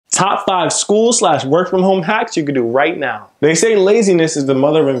Top 5 school/work from home hacks you can do right now. They say laziness is the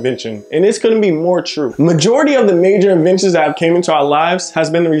mother of invention, and this couldn't be more true. Majority of the major inventions that have came into our lives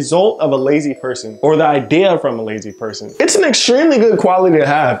has been the result of a lazy person, or the idea from a lazy person. It's an extremely good quality to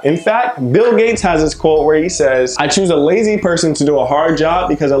have. In fact, Bill Gates has this quote where he says, "I choose a lazy person to do a hard job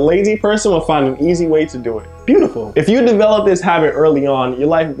because a lazy person will find an easy way to do it." Beautiful. If you develop this habit early on, your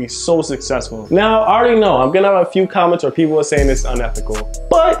life will be so successful. Now, I already know I'm gonna have a few comments where people are saying it's unethical,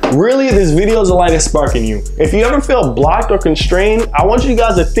 but really this video is a light of spark in you. If you ever feel blocked or constrained, I want you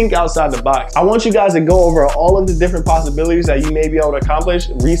guys to think outside the box. I want you guys to go over all of the different possibilities that you may be able to accomplish,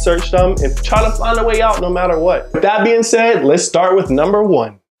 research them, and try to find a way out no matter what. With that being said, let's start with number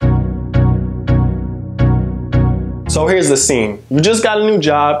 1. So here's the scene. You just got a new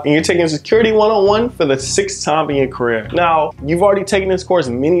job and you're taking Security 101 for the 6th time in your career. Now, you've already taken this course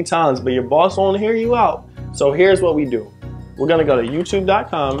many times, but your boss won't hear you out. So here's what we do. We're gonna go to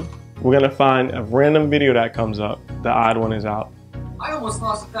youtube.com. We're gonna find a random video that comes up. The odd one is out. I almost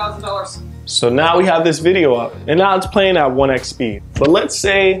lost $1,000. So now we have this video up, and now it's playing at 1x speed. But let's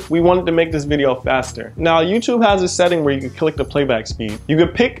say we wanted to make this video faster. Now YouTube has a setting where you can click the playback speed. You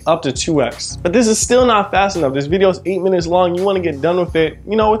could pick up to 2x, but this is still not fast enough. This video is 8 minutes long. You want to get done with it,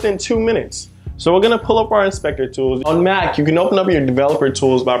 within 2 minutes. So we're gonna pull up our inspector tools. On Mac, you can open up your developer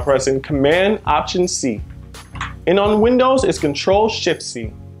tools by pressing Command-Option-C. And on Windows, it's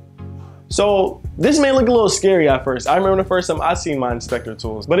Control-Shift-C. So this may look a little scary at first. I remember the first time I seen my inspector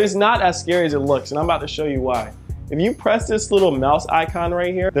tools, but it's not as scary as it looks, and I'm about to show you why. If you press this little mouse icon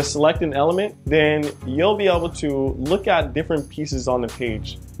right here, the select an element, then you'll be able to look at different pieces on the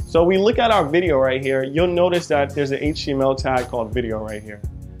page. So we look at our video right here, you'll notice that there's an HTML tag called video right here.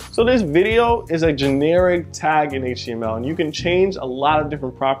 So this video is a generic tag in HTML, and you can change a lot of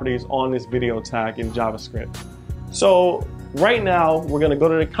different properties on this video tag in JavaScript. So right now, we're gonna go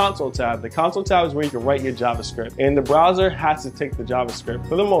to the console tab. The console tab is where you can write your JavaScript, and the browser has to take the JavaScript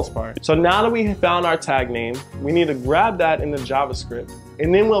for the most part. So now that we have found our tag name, we need to grab that in the JavaScript,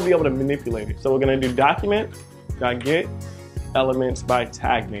 and then we'll be able to manipulate it. So we're gonna do document.get elements by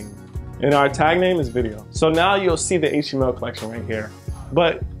tag name. And our tag name is video. So now you'll see the HTML collection right here.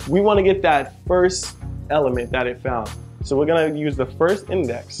 But we wanna get that first element that it found. So we're gonna use the first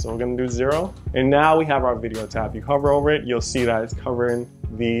index. So we're gonna do 0. And now we have our video tab. You hover over it, you'll see that it's covering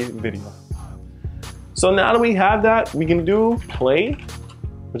the video. So now that we have that, we can do play,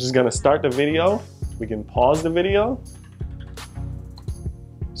 which is gonna start the video. We can pause the video.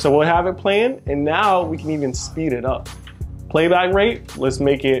 So we'll have it playing, and now we can even speed it up. Playback rate, let's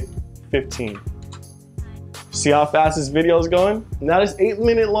make it 15. See how fast this video is going? Now this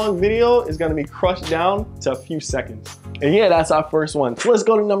 8-minute long video is gonna be crushed down to a few seconds. And yeah, that's our first one. So let's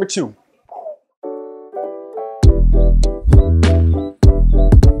go to number 2.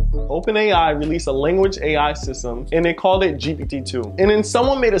 OpenAI released a language AI system, and they called it GPT-2. And then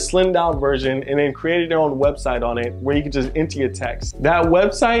someone made a slimmed down version and then created their own website on it where you can just enter your text. That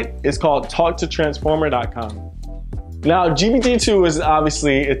website is called talktotransformer.com. Now, GPT-2 is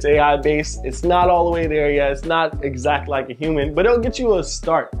obviously, it's AI based. It's not all the way there yet. It's not exactly like a human, but it'll get you a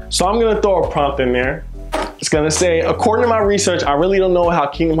start. So I'm gonna throw a prompt in there. It's gonna say, according to my research, I really don't know how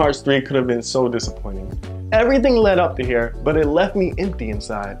Kingdom Hearts 3 could have been so disappointing. Everything led up to here, but it left me empty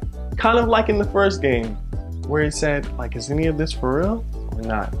inside. Kind of like in the first game, where it said, like, is any of this for real or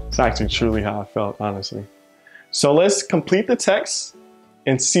not? It's actually truly how I felt, honestly. So let's complete the text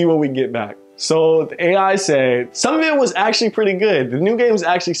and see what we get back. So the AI said, some of it was actually pretty good. The new game is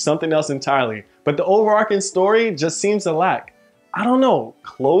actually something else entirely, but the overarching story just seems to lack, I don't know,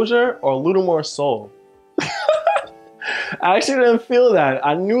 closure or a little more soul. I actually didn't feel that.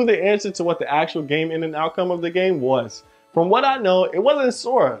 I knew the answer to what the actual game end and outcome of the game was. From what I know, it wasn't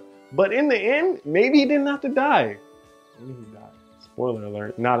Sora, but in the end, maybe he didn't have to die. Maybe he died. Spoiler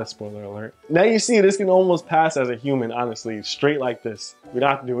alert, not a spoiler alert. Now you see this can almost pass as a human, honestly, straight like this. We don't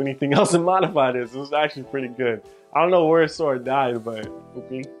have to do anything else to modify this. It was actually pretty good. I don't know where Sora died, but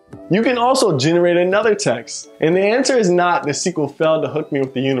okay. You can also generate another text. And the answer is not the sequel failed to hook me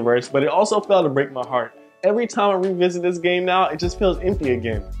with the universe, but it also failed to break my heart. Every time I revisit this game now, it just feels empty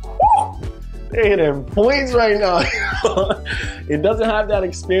again. They're hitting points right now. It doesn't have that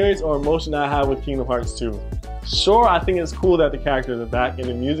experience or emotion I had with Kingdom Hearts 2. Sure, I think it's cool that the characters are back and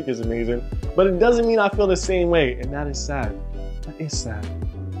the music is amazing, but it doesn't mean I feel the same way, and that is sad. That is sad.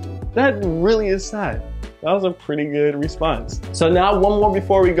 That really is sad. That was a pretty good response. So now one more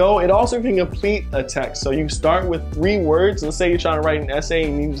before we go. It also can complete a text. So you start with 3 words. Let's say you're trying to write an essay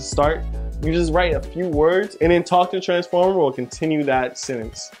and you need to start. You just write a few words and then Talk to Transformer will continue that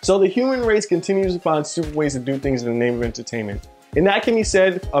sentence. So the human race continues to find super ways to do things in the name of entertainment. And that can be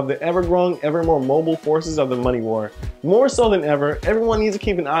said of the ever-growing, ever more mobile forces of the money war. More so than ever, everyone needs to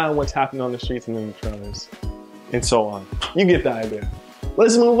keep an eye on what's happening on the streets and in the trailers, and so on. You get the idea.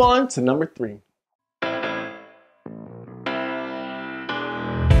 Let's move on to number 3.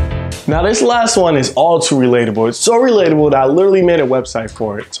 Now this last one is all too relatable. It's so relatable that I literally made a website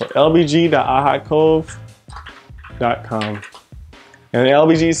for it. So lbg.ahacove.com. And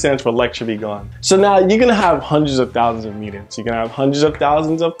LBG stands for Lecture Be Gone. So now you're gonna have hundreds of thousands of meetings. You're gonna have hundreds of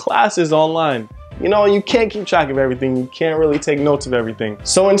thousands of classes online. You know, you can't keep track of everything. You can't really take notes of everything.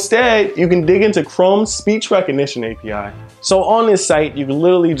 So instead, you can dig into Chrome's speech recognition API. So on this site, you can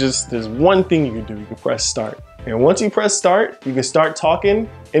literally there's one thing you can do. You can press start. And once you press start, you can start talking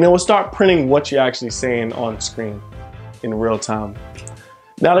and it will start printing what you're actually saying on screen in real time.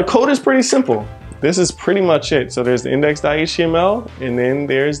 Now the code is pretty simple. This is pretty much it. So there's the index.html and then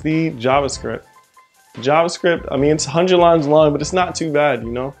there's the JavaScript. JavaScript, I mean, it's 100 lines long, but it's not too bad,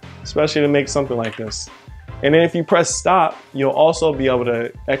 you know, especially to make something like this. And then if you press stop, you'll also be able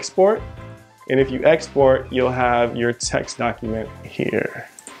to export. And if you export, you'll have your text document here.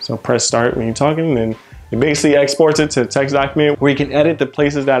 So press start when you're talking, and then it basically exports it to a text document where you can edit the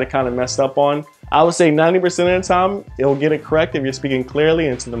places that it kind of messed up on. I would say 90% of the time, it'll get it correct if you're speaking clearly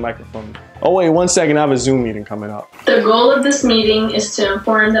into the microphone. Oh wait, 1 second, I have a Zoom meeting coming up. The goal of this meeting is to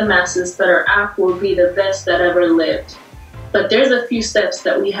inform the masses that our app will be the best that ever lived. But there's a few steps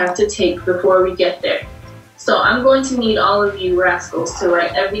that we have to take before we get there. So I'm going to need all of you rascals to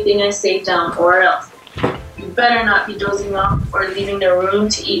write everything I say down, or else you better not be dozing off or leaving the room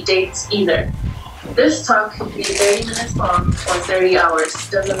to eat dates either. This talk could be 30 minutes long or 30 hours,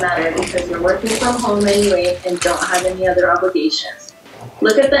 doesn't matter because you're working from home anyway and don't have any other obligations.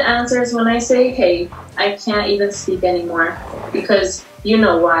 Look at the answers when I say, hey, I can't even speak anymore because you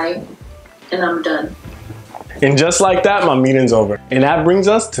know why, and I'm done. And just like that, my meeting's over. And that brings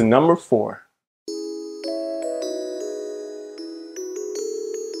us to number 4.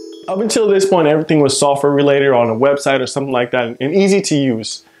 Up until this point, everything was software related or on a website or something like that and easy to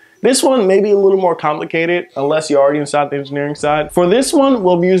use. This one may be a little more complicated unless you're already inside the engineering side. For this one,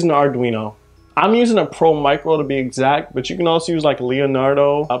 we'll be using Arduino. I'm using a Pro Micro to be exact, but you can also use like a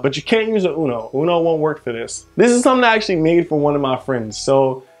Leonardo, but you can't use an Uno. Uno won't work for this. This is something I actually made for one of my friends.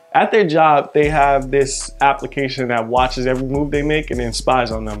 So at their job, they have this application that watches every move they make and then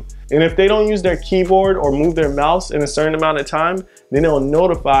spies on them. And if they don't use their keyboard or move their mouse in a certain amount of time, then it'll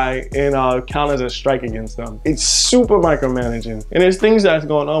notify and count as a strike against them. It's super micromanaging. And there's things that's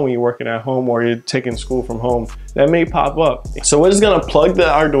going on when you're working at home or you're taking school from home that may pop up. So we're just gonna plug the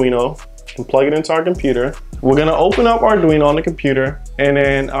Arduino and plug it into our computer. We're gonna open up Arduino on the computer, and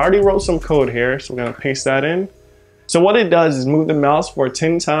then I already wrote some code here, so we're gonna paste that in. So what it does is move the mouse for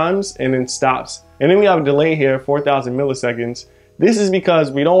 10 times and then stops. And then we have a delay here, 4,000 milliseconds. This is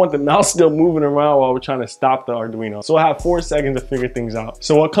because we don't want the mouse still moving around while we're trying to stop the Arduino. So we'll have 4 seconds to figure things out.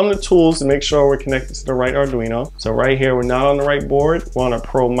 So we'll come to tools to make sure we're connected to the right Arduino. So right here, we're not on the right board. We're on a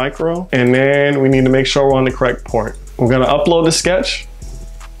Pro Micro. And then we need to make sure we're on the correct port. We're gonna upload the sketch.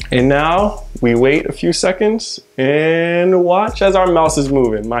 And now we wait a few seconds and watch as our mouse is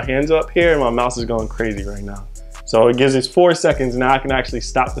moving. My hand's up here and my mouse is going crazy right now. So it gives us 4 seconds. Now I can actually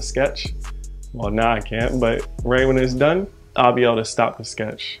stop the sketch. Well, now I can't, but right when it's done, I'll be able to stop the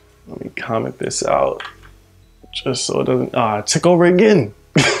sketch. Let me comment this out just so it doesn't, it took over again.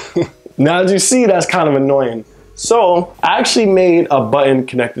 Now as you see, that's kind of annoying. So I actually made a button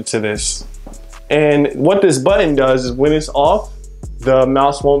connected to this. And what this button does is when it's off, the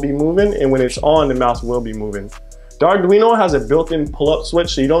mouse won't be moving, and when it's on, the mouse will be moving. The Arduino has a built-in pull-up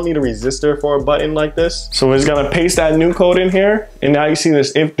switch, so you don't need a resistor for a button like this. So we're just gonna paste that new code in here, and now you see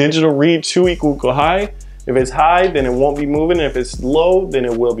this if digital read 2 equal high. If it's high, then it won't be moving. If it's low, then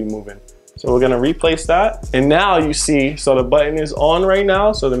it will be moving. So we're gonna replace that. And now you see, so the button is on right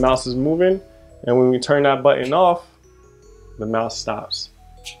now, so the mouse is moving. And when we turn that button off, the mouse stops.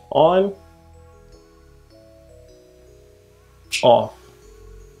 On, off.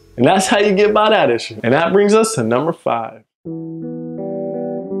 And that's how you get by that issue. And that brings us to number 5.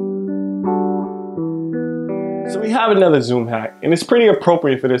 So we have another Zoom hack, and it's pretty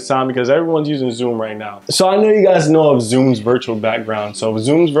appropriate for this time because everyone's using Zoom right now. So I know you guys know of Zoom's virtual background. So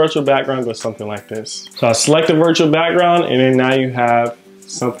Zoom's virtual background goes something like this. So I select the virtual background, and then now you have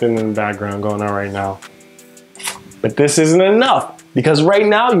something in the background going on right now. But this isn't enough, because right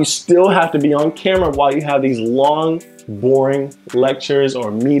now you still have to be on camera while you have these long boring lectures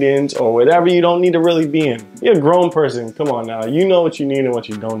or meetings or whatever you don't need to really be in. You're a grown person, come on now. You know what you need and what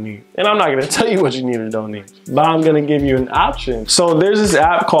you don't need. And I'm not gonna tell you what you need or don't need, but I'm gonna give you an option. So there's this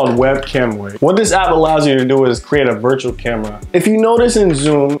app called webcamoid. What this app allows you to do is create a virtual camera. If you notice in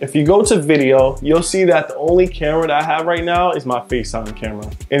Zoom, if you go to video, you'll see that the only camera that I have right now is my FaceTime camera.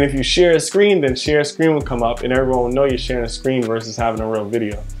 And if you share a screen, then share screen will come up and everyone will know you're sharing a screen versus having a real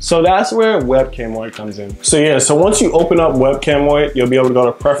video. So that's where webcamoid comes in. So yeah, so once you open up webcamoid, you'll be able to go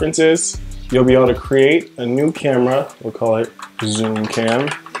to preferences. You'll be able to create a new camera. We'll call it Zoom Cam.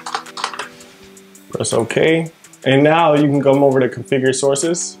 Press OK. And now you can come over to configure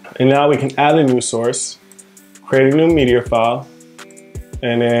sources. And now we can add a new source, create a new media file,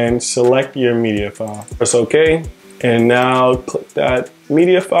 and then select your media file. Press OK. And now click that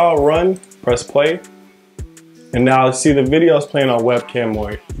media file, run, press play. And now see the video is playing on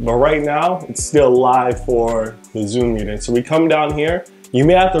webcamoid. But right now it's still live for the Zoom meeting. So we come down here. You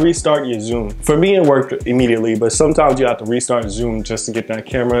may have to restart your Zoom. For me, it worked immediately, but sometimes you have to restart Zoom just to get that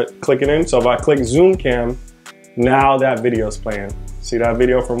camera clicking in. So if I click Zoom Cam, now that video is playing. See that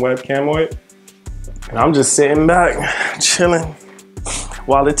video from webcamoid? And I'm just sitting back, chilling,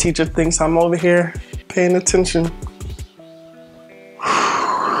 while the teacher thinks I'm over here paying attention.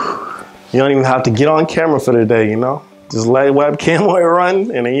 You don't even have to get on camera for the day, you know? Just let webcamoid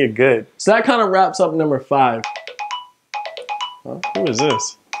run and then you're good. So that kind of wraps up number 5. Huh? Who is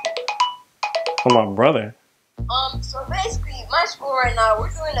this? Oh, my brother. So basically, my school right now, we're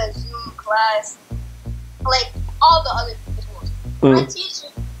doing a Zoom class, like all the other schools. My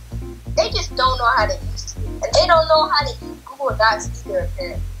teachers, they just don't know how to use it. And they don't know how to use Google Docs either,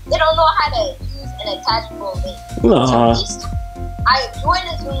 apparently. They don't know how to use an attachable link. So I joined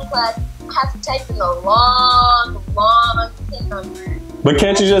a Zoom class, I have to type in a long pin number. But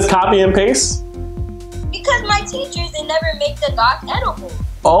can't you just copy and paste? Because my teachers, they never make the doc editable.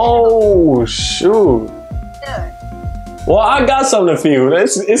 Oh, shoot. Yeah. Well, I got something for you.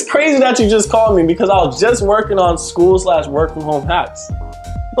 It's crazy that you just called me because I was just working on school/work from home hacks.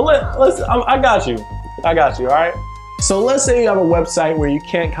 But I got you. I got you, all right? So let's say you have a website where you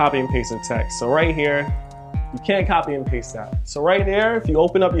can't copy and paste the text. So right here, you can't copy and paste that. So right there, if you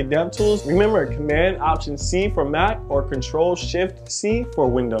open up your DevTools, remember Command-Option-C for Mac or Control-Shift-C for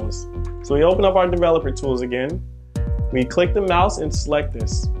Windows. So we open up our developer tools again. We click the mouse and select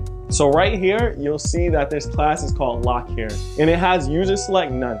this. So right here, you'll see that this class is called lock here, and it has user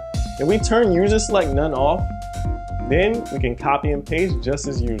select none. If we turn user select none off, then we can copy and paste just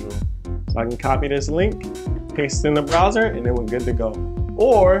as usual. So I can copy this link, paste it in the browser, and then we're good to go.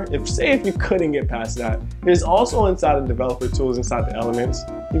 Or if you couldn't get past that, there's also inside the developer tools, inside the elements,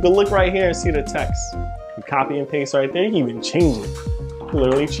 you can look right here and see the text. You copy and paste right there, you can even change it. You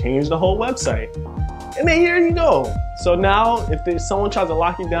literally change the whole website. And then here you go. So now if someone tries to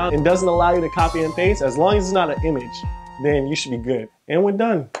lock you down and doesn't allow you to copy and paste, as long as it's not an image, then you should be good. And we're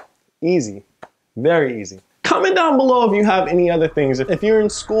done. Easy, very easy. Comment down below if you have any other things. If you're in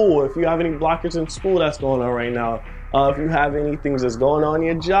school, if you have any blockers in school that's going on right now. If you have any things that's going on in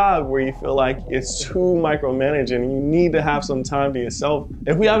your job where you feel like it's too micromanaging and you need to have some time to yourself.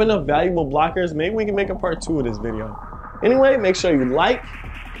 If we have enough valuable blockers, maybe we can make a part 2 of this video. Anyway, make sure you like,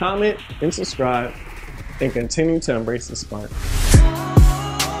 comment, and subscribe, and continue to embrace the spark.